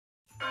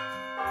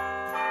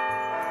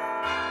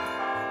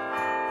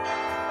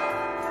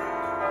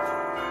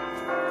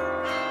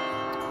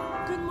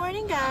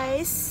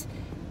guys,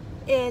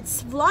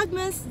 it's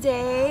Vlogmas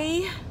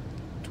day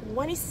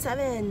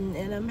 27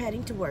 and I'm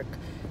heading to work.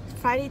 It's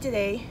Friday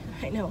today.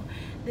 I know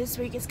this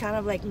week is kind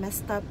of like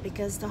messed up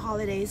because the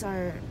holidays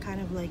are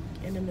kind of like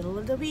in the middle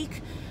of the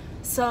week.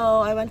 So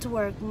I went to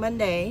work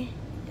Monday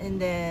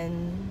and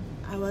then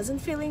I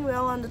wasn't feeling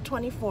well on the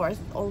 24th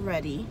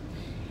already,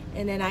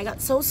 and then I got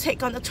so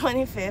sick on the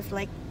 25th,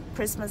 like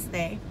Christmas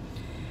Day,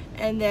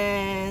 and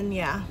then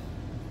yeah,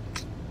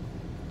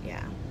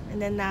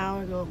 and then now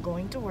we're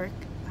going to work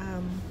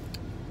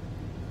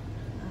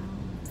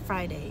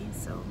Friday,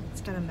 so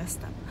it's kind of messed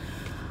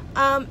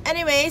up.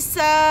 Anyways,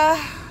 yeah,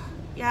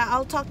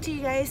 I'll talk to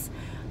you guys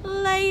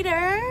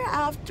later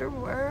after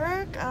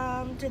work.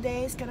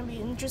 Today is gonna be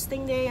an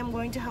interesting day. I'm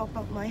going to help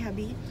out my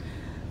hubby.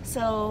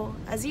 So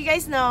as you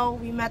guys know,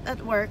 we met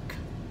at work,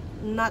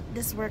 not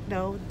this work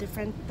though,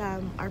 different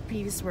our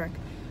previous work,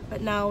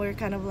 but now we're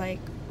kind of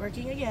like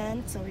working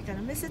again, so we kind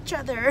of miss each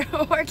other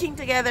working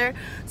together.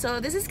 So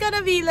this is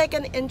gonna be like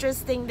an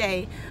interesting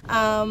day.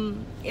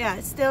 Yeah,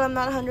 still I'm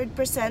not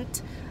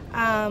 100%.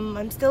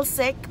 I'm still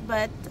sick,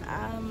 but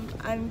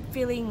I'm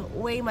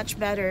feeling way much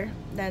better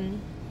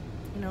than,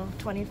 you know,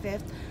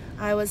 25th.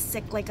 I was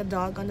sick like a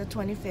dog on the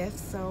 25th,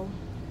 so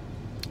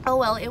oh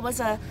well, it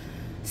was a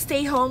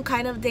stay home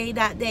kind of day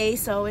that day,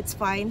 so it's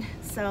fine.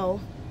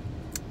 So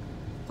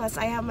plus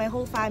I have my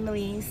whole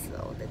family,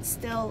 so that's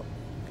still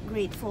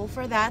grateful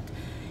for that.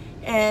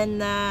 And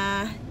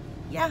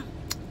yeah,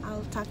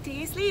 I'll talk to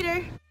you guys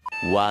later.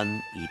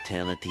 One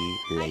eternity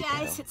later. Hi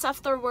guys, it's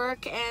after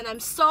work and I'm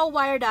so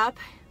wired up.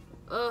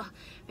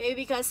 Maybe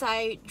because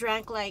I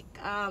drank like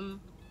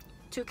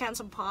 2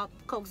 cans of pop,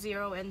 Coke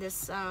Zero, and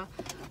this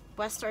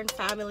Western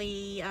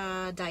Family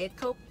Diet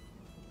Coke.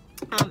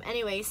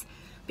 Anyways,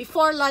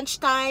 before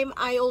lunchtime,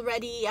 I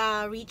already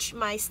reached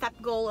my step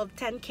goal of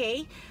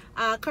 10K.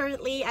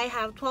 Currently, I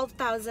have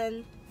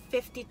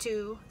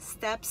 12,052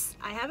 steps.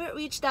 I haven't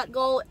reached that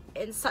goal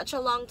in such a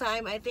long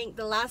time. I think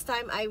the last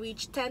time I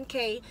reached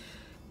 10K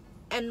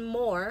and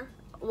more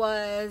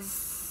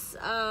was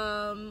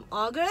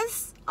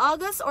August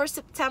or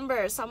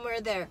September,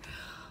 somewhere there.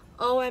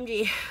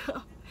 OMG.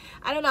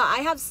 I don't know.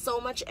 I have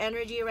so much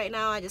energy right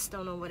now. I just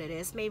don't know what it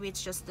is. Maybe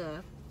it's just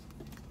the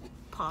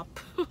pop.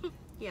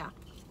 Yeah.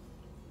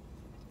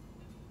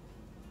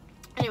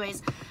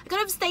 Anyways, I could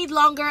have stayed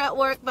longer at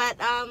work, but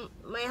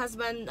my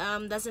husband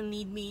doesn't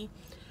need me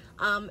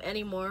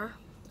anymore.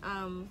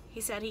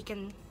 He said he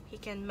can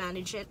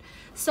manage it.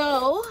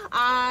 So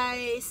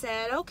I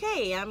said,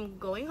 okay, I'm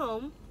going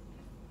home,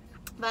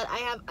 but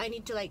I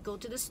need to like go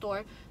to the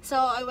store. So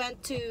I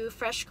went to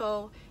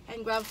Freshco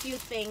and grabbed a few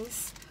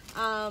things.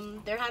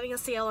 They're having a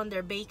sale on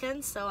their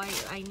bacon, so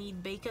I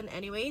need bacon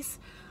anyways,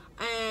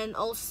 and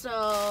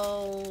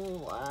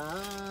also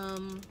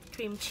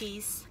cream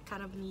cheese.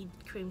 Kind of need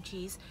cream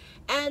cheese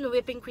and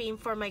whipping cream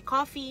for my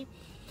coffee.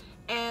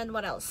 And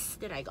what else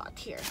did I got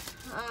here?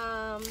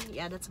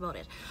 Yeah, that's about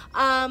it.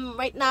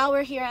 Right now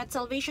we're here at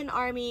Salvation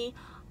Army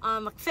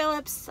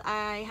McPhillips.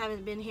 I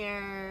haven't been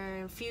here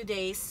in a few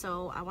days,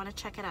 so I want to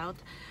check it out,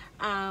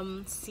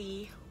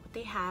 see what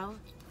they have.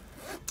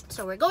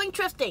 So we're going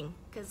thrifting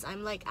because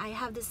I'm like, I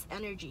have this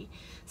energy,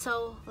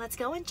 so let's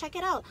go and check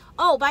it out.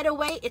 Oh, by the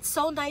way, it's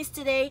so nice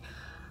today.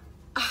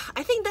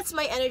 I think that's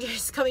my energy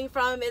is coming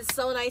from. It's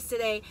so nice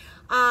today.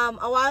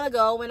 A while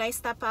ago when I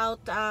step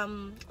out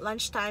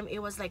lunchtime, it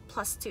was like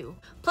 +2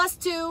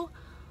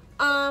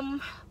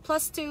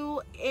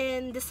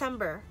 in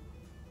December.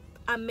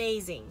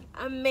 Amazing.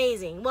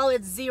 Well,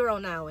 it's 0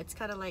 now. It's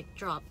kind of like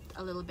dropped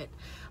a little bit,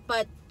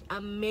 but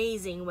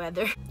amazing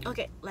weather.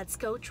 Okay, let's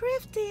go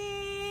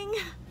thrifting.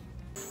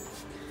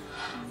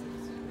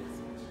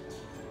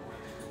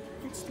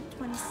 It's the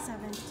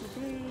 27th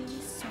today,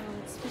 so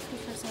it's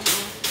 50%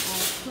 off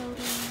all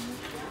clothing.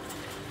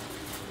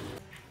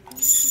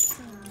 This is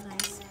some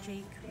nice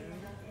J. Crew.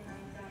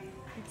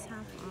 It's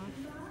half off,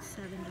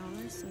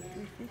 $7, so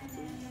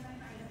 $3.50.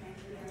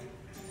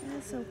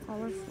 That's so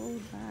colorful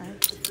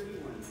bag.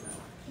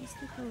 Just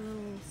like a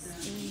little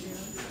stain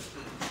there.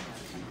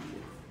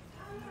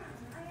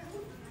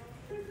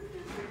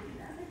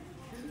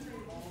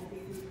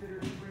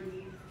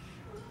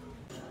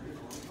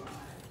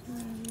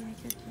 Maybe I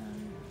could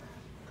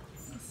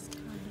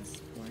Escada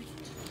Sport.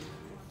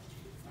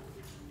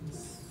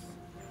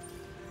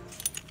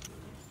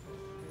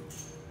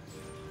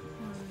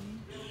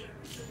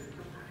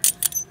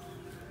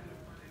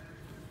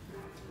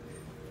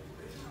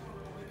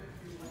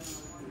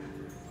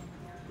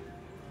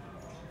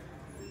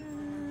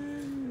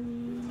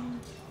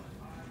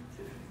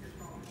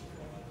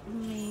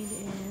 Made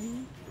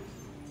in,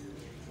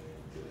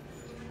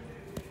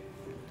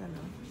 don't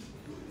know.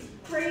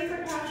 Ready for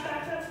cash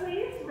backup,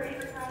 please. Ready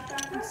for cash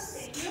backup.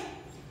 Thank you.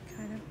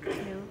 Kind of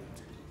clear.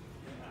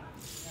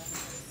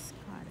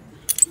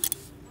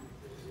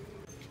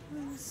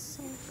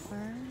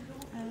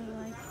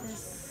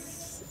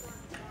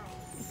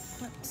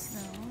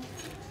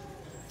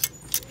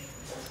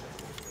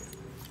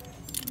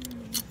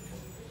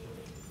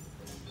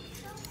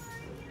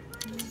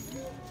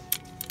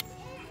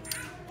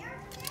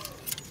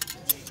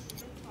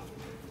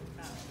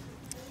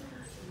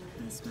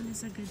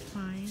 is a good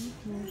find.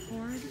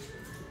 Wolford.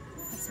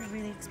 That's a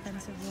really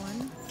expensive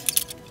one.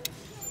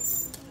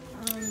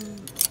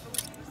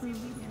 Maybe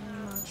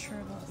I'm not sure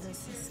about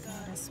this.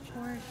 Escada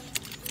Sport.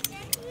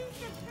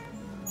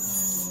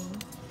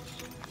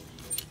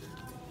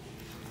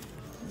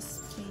 This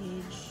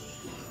Paige.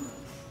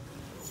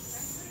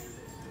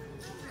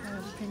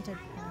 Printed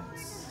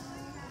pants.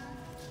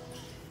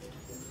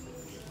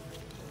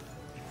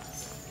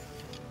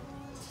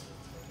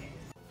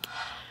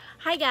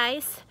 Hi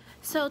guys,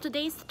 so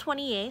today's the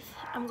 28th.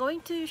 I'm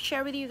going to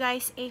share with you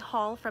guys a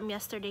haul from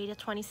yesterday, the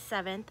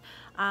 27th,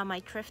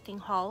 my thrifting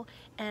haul,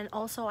 and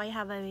also I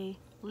have a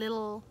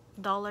little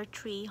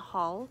Dollartree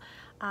haul.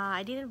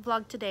 I didn't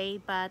vlog today,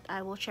 but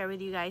I will share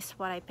with you guys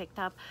what I picked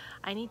up.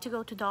 I need to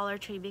go to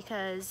Dollartree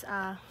because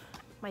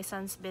my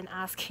son's been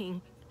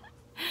asking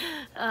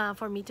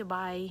for me to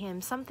buy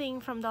him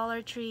something from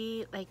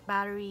Dollartree, like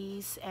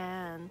batteries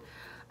and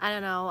I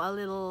don't know, a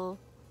little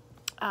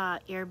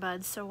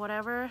earbuds or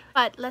whatever.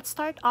 But let's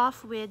start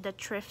off with the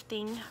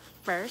thrifting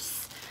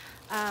first.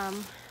 I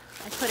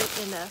put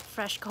it in a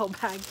fresh go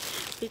bag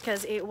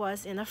because it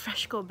was in a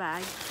fresh go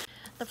bag.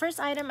 The first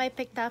item I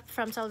picked up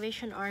from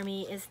Salvation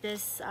Army is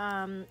this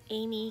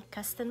Amy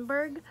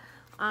Kustenberg.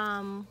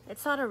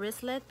 It's not a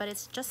wristlet, but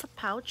it's just a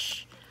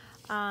pouch.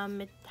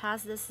 It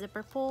has this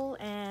zipper pull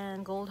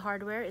and gold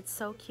hardware. It's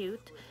so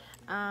cute.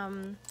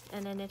 And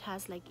then it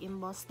has like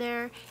embossed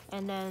there,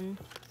 and then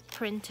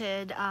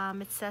printed.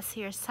 It says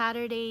here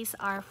Saturdays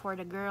are for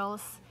the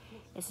girls.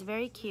 It's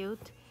very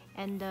cute,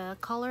 and the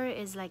color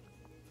is like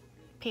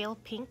pale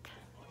pink.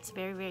 It's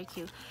very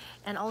cute.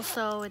 And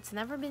also it's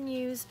never been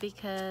used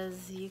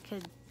because you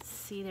could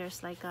see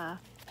there's like a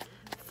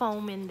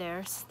foam in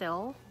there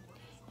still,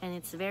 and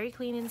it's very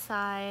clean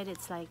inside.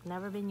 It's like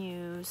never been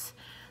used,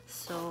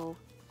 so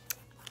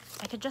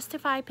I could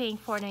justify paying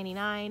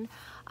 $4.99.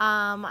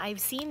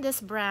 I've seen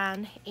this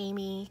brand,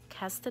 Amy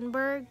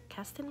Kustenberg,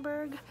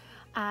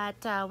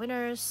 at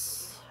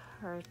Winners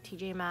or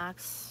TJ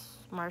Maxx,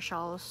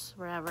 Marshalls,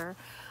 wherever.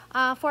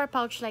 For a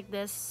pouch like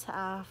this,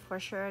 for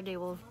sure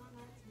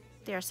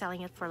they're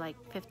selling it for like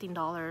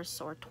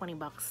 $15 or 20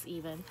 bucks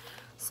even.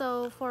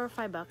 So $4 or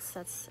 $5,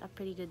 that's a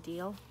pretty good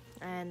deal,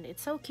 and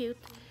it's so cute.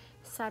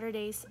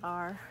 Saturdays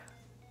are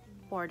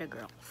for the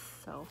girls,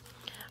 so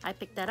I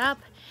picked that up.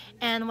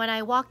 And when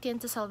I walked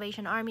into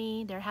Salvation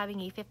Army, they're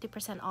having a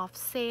 50% off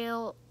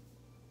sale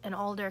in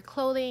all their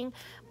clothing,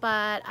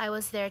 but I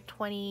was there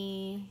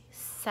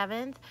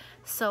 27th,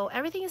 so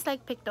everything is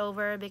like picked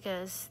over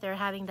because they're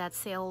having that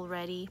sale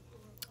already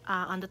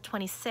on the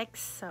 26th,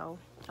 so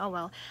oh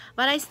well.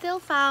 But I still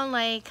found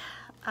like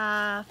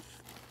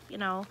you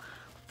know,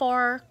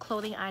 4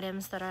 clothing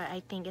items that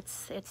I think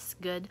it's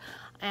good,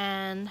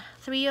 and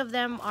 3 of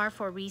them are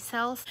for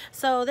resales.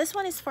 So this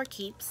one is for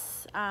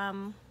keeps.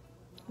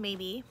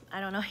 Maybe,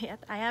 I don't know yet.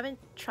 I haven't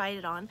tried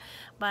it on,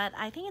 but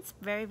I think it's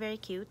very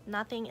cute.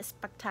 Nothing is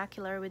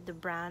spectacular with the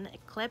brand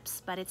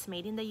Eclipse, but it's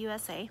made in the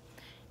USA,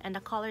 and the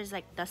color is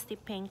like dusty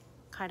pink,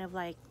 kind of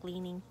like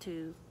leaning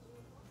to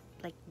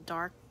like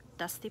dark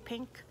dusty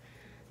pink.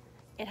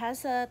 It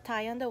has a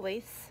tie on the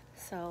waist,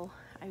 so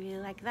I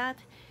really like that.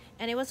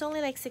 And it was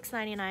only like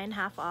 $6.99,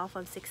 half off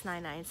of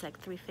 $6.99. It's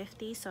like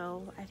 $3.50,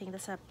 so I think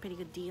that's a pretty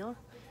good deal.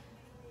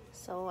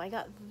 So I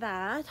got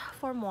that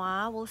for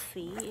moi. We'll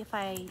see. If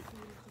I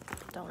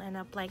don't end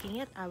up liking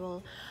it, I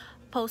will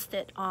post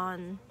it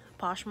on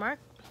Poshmark,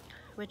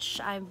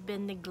 which I've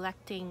been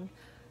neglecting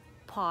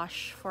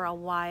Posh for a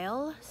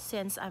while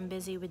since I'm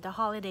busy with the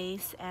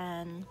holidays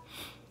and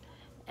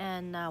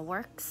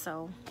work.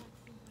 So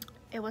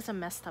it was a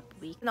messed up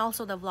week, and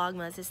also the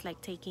Vlogmas is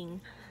like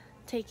taking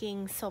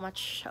so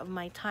much of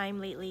my time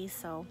lately,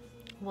 so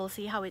we'll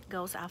see how it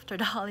goes after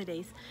the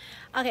holidays.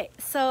 Okay,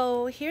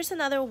 so here's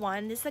another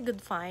one. This is a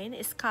good find.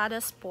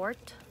 Escada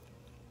Sport.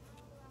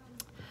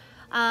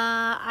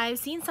 I've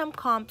seen some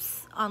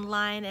comps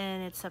online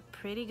and it's a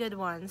pretty good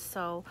one.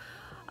 So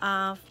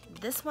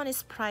this one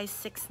is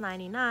priced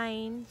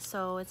 $6.99,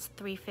 so it's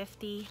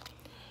 $3.50,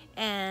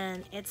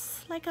 and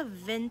it's like a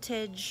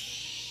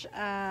vintage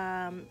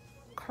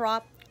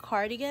crop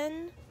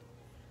cardigan.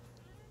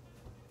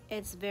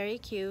 It's very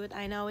cute.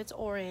 I know it's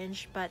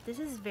orange, but this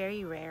is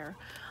very rare.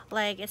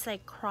 Like, it's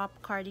like crop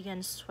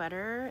cardigan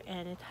sweater,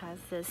 and it has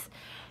this,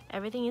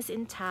 everything is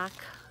intact,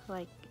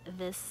 like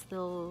this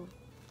little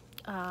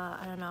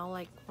I don't know,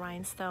 like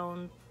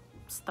rhinestone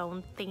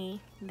stone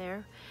thingy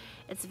there.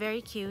 It's very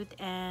cute,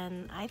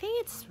 and I think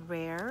it's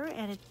rare,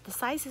 and the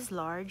size is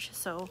large,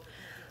 so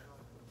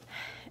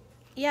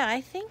yeah,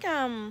 I think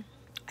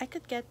I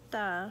could get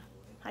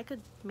I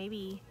could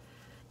maybe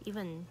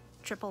even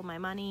triple my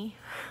money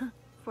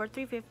for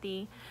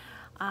 $3.50.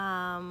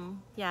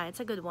 Yeah, it's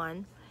a good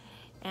one.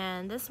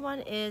 And this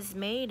one is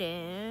made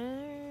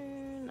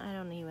in, I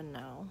don't even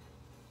know,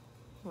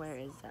 where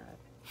is that?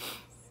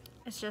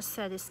 It's just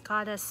said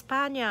Escada,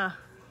 España,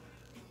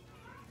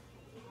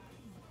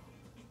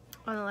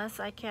 unless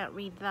I can't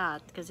read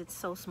that because it's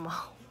so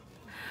small.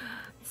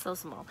 It's so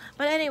small.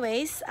 But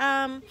anyways,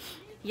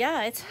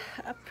 yeah, it's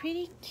a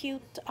pretty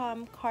cute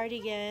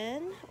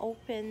cardigan,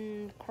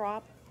 open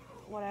crop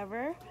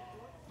whatever.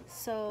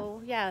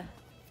 So yeah,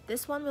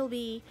 this one will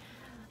be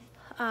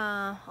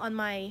on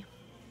my,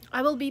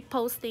 I will be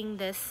posting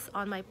this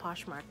on my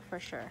Poshmark for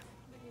sure.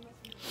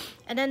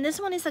 And then this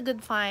one is a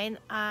good find.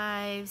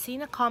 I've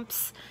seen a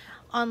comps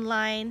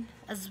online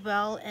as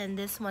well, and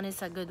this one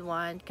is a good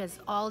one because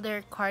all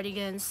their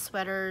cardigans,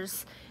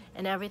 sweaters,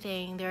 and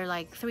everything, they're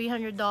like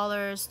 $300,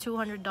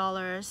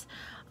 $200.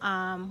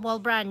 Well,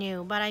 brand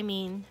new, but I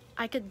mean,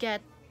 I could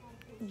get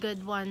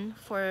good one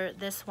for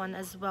this one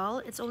as well.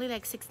 It's only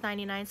like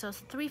 $6.99, so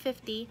it's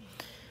 $3.50.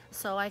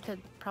 So I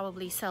could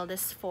probably sell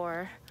this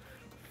for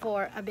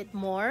a bit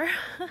more.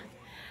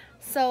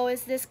 So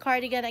it's this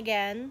cardigan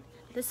again.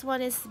 This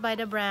one is by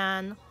the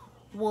brand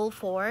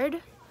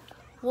Wolford.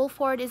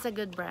 Wolford is a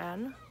good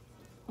brand.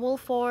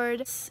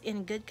 Wolford is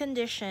in good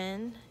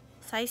condition,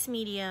 size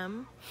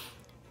medium.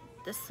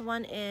 This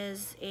one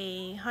is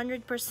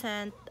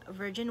 100%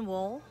 virgin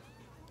wool,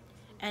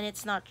 and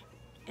it's not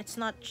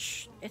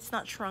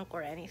shrunk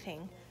or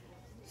anything.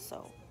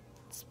 So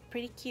it's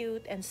pretty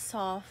cute and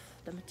soft.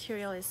 The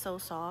material is so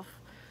soft,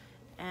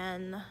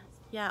 and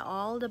yeah,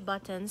 all the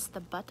buttons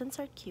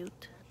are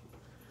cute.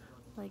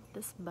 Like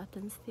this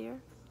buttons there,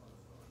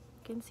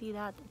 you can see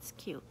that it's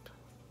cute.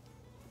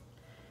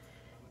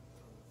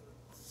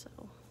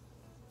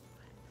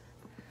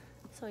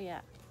 So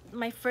yeah,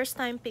 my first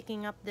time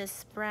picking up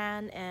this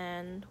brand,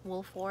 and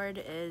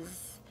Wolford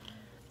is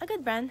a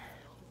good brand.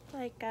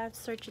 Like, I've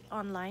searched it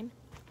online.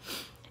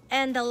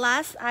 And the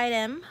last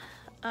item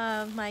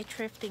of my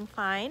thrifting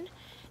find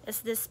is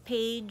this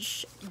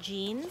Paige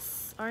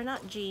jeans, or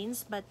not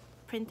jeans but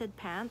printed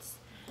pants.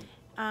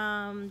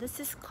 This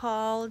is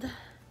called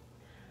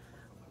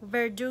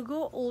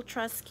Verdugo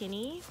Ultra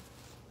Skinny.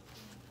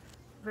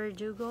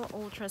 Verdugo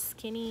Ultra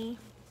Skinny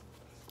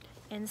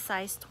in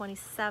size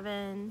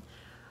 27.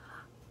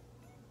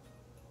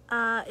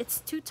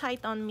 It's too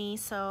tight on me,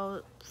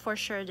 so for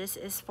sure this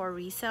is for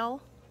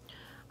resale.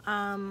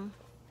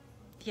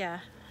 Yeah,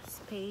 it's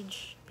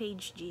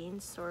Paige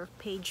jeans or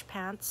Paige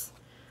pants.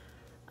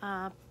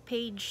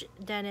 Paige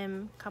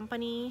Denim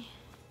Company.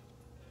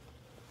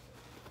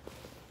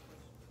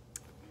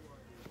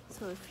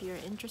 So if you're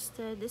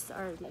interested, these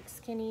are like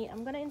skinny.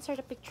 I'm gonna insert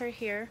a picture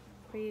here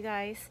for you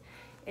guys.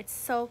 It's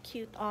so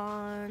cute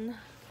on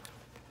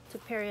to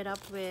pair it up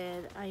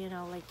with you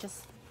know, like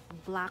just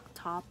black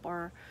top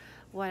or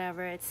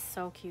whatever. It's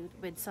so cute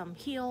with some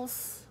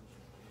heels.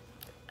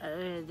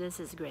 This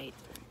is great.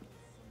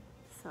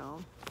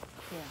 So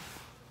yeah,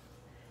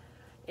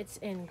 it's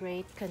in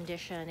great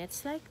condition.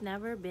 It's like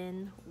never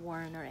been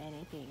worn or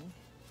anything.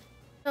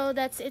 So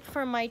that's it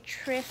for my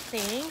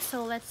thrifting.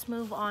 So let's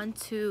move on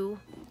to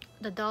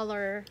the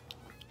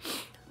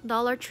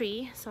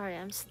Dollartree. Sorry,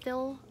 I'm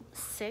still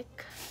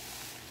sick.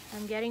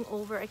 I'm getting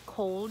over a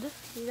cold,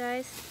 you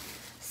guys.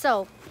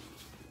 So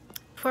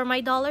for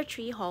my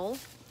Dollartree haul,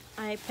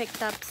 I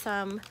picked up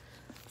some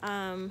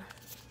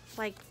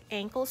like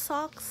ankle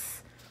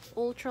socks,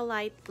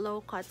 ultralight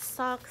low cut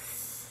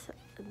socks.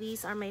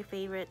 These are my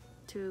favorite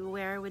to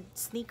wear with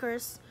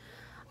sneakers.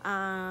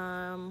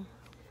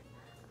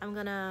 I'm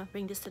gonna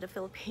bring this to the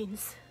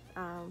Philippines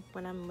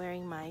when I'm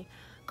wearing my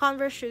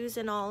Converse shoes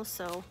and all.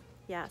 So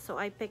yeah, so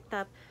I picked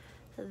up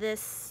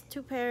this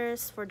 2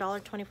 pairs for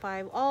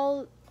 $1.25.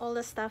 All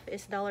the stuff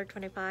is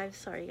 $1.25.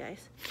 Sorry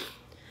guys,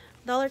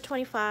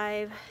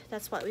 $1.25.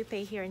 That's what we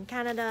pay here in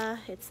Canada.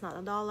 It's not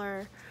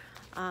 $1.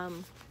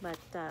 But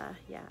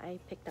yeah, I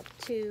picked up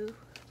 2.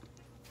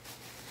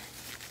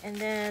 And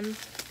then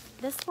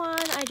this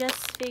one, I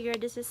just figured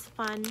this is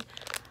fun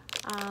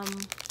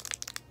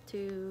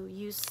to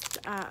use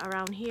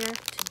around here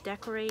to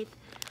decorate,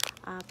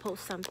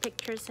 post some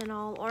pictures and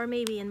all, or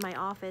maybe in my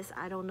office,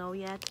 I don't know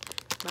yet.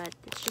 But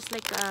it's just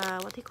like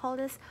what do you call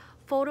this,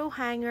 photo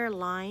hanger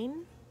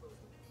line.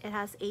 It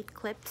has 8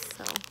 clips,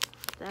 so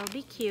that'll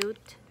be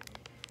cute.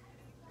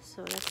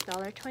 So that's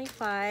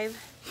 $1.25.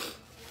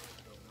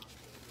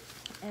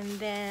 And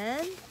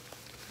then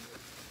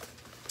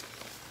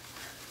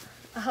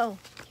oh,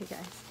 you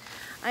guys,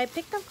 I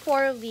picked up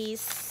 4 of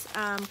these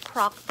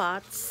crock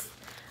pots.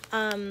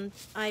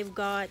 I've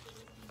got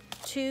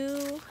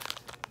two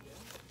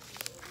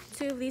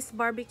of these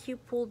barbecue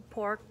pulled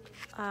pork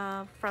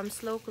from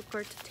slow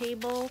cooker to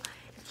table.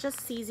 It's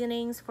just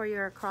seasonings for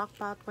your crock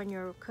pot when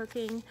you're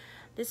cooking.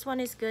 This one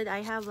is good.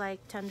 I have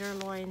like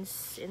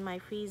tenderloins in my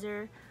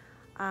freezer.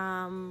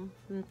 I'm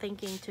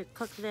thinking to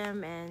cook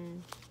them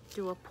and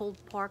do a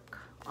pulled pork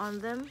on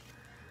them.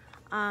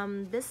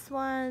 This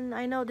one,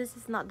 I know this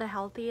is not the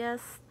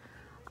healthiest.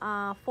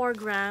 4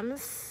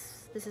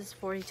 grams. This is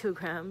 42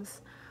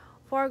 grams.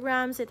 4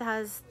 grams. It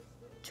has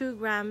 2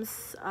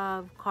 grams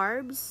of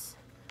carbs.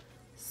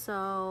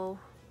 So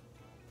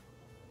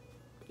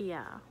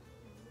yeah,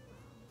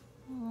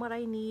 what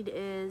I need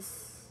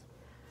is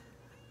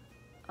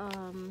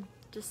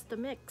just the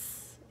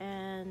mix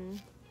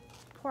and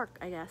pork,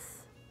 I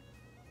guess.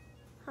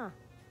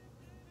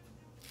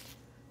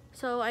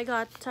 So I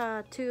got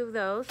 2 of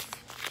those.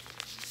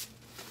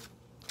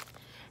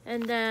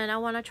 And then I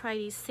want to try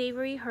these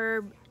savory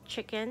herb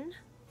chicken.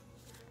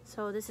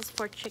 So this is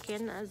for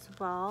chicken as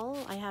well.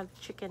 I have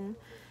chicken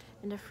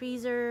in the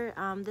freezer.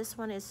 This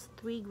one is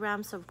 3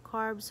 grams of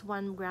carbs,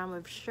 1 gram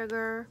of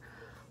sugar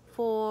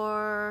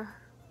for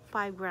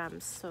 5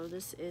 grams. So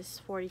this is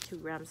 42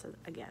 grams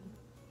again.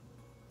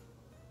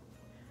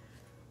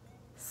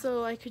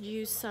 So I could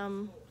use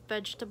some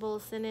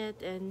vegetables in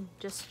it and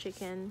just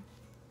chicken.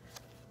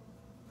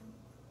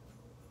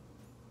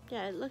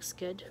 Yeah, it looks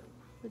good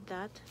with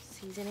that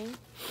seasoning.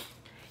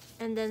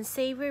 And then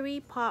savory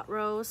pot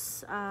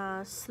roast,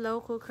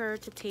 slow cooker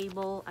to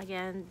table.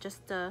 Again,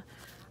 just the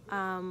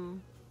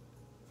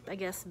I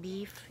guess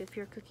beef, if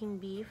you're cooking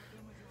beef.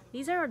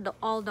 These are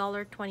all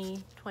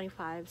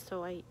 $1.20-$1.25,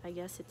 so I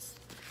guess it's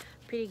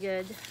pretty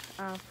good.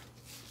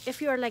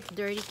 If you're like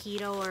dirty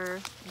keto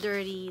or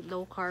dirty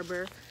low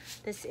carber,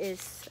 this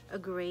is a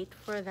great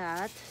for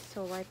that.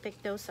 So I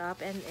picked those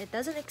up, and it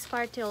doesn't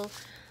expire till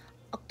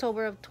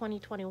October of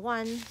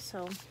 2021,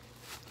 so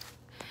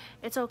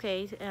it's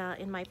okay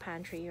in my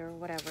pantry or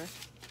whatever.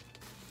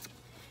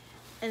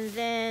 And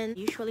then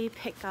usually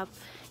pick up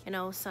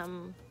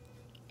some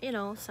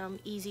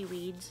easy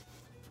reads.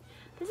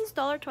 This is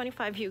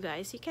 $1.25, you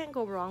guys. You can't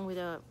go wrong with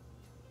a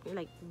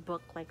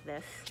book like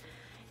this.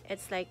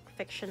 It's like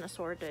fiction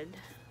assorted.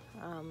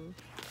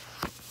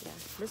 Yeah,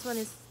 this one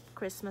is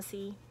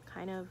Christmassy,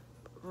 kind of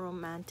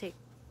romantic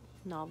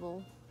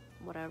novel,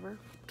 whatever.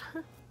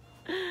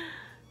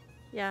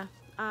 Yeah,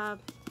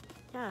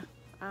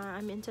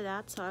 I'm into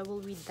that, so I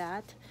will read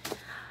that.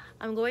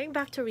 I'm going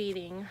back to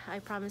reading. I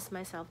promised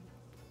myself,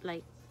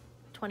 like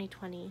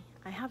 2020,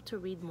 I have to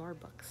read more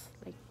books,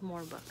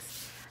 more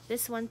books.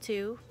 This one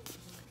too,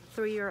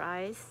 Through Your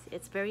Eyes.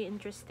 It's very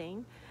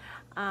interesting.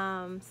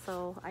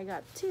 So I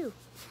got two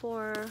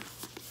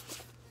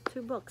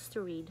books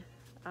to read.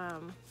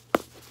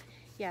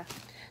 Yeah,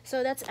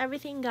 so that's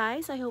everything,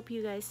 guys. I hope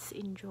you guys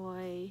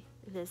enjoy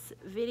this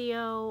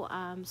video.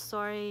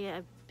 Sorry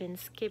I've been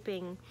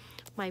skipping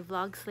my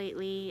vlogs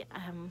lately.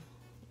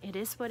 It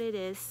is what it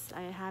is.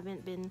 I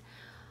haven't been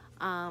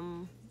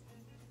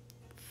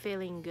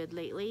feeling good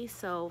lately,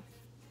 so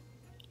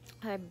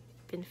I've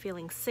been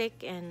feeling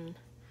sick, and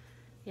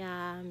yeah,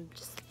 I'm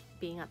just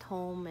being at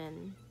home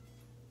and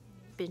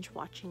binge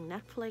watching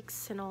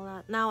Netflix and all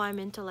that. Now I'm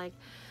into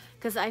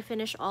because I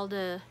finished all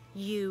the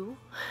You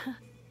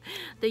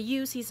the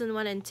You season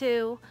 1 and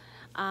 2.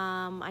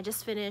 I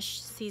just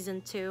finished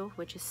season 2,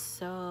 which is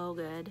so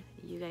good.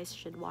 You guys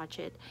should watch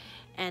it.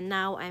 And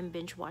now I'm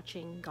binge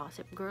watching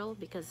Gossip Girl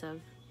because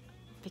of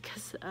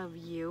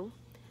You.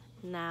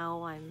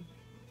 Now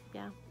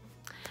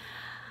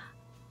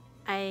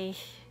I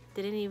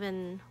didn't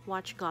even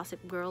watch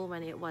Gossip Girl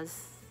when it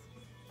was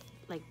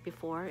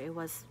before it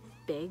was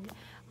big,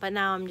 but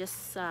now I'm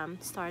just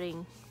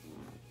starting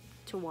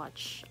to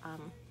watch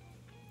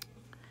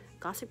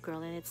Gossip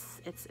Girl, and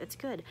it's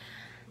good.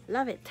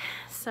 Love it.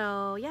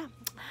 So yeah,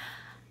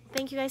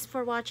 thank you guys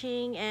for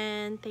watching,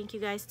 and thank you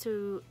guys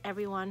to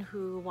everyone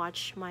who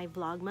watched my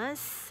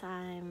Vlogmas.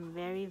 I'm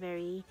very,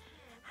 very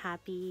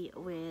happy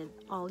with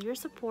all your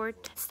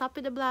support. Stop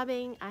with the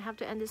blabbing. I have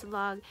to end this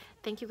vlog.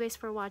 Thank you guys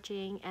for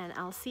watching, and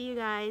I'll see you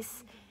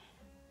guys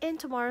in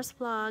tomorrow's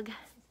vlog.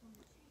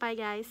 Bye,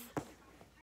 guys.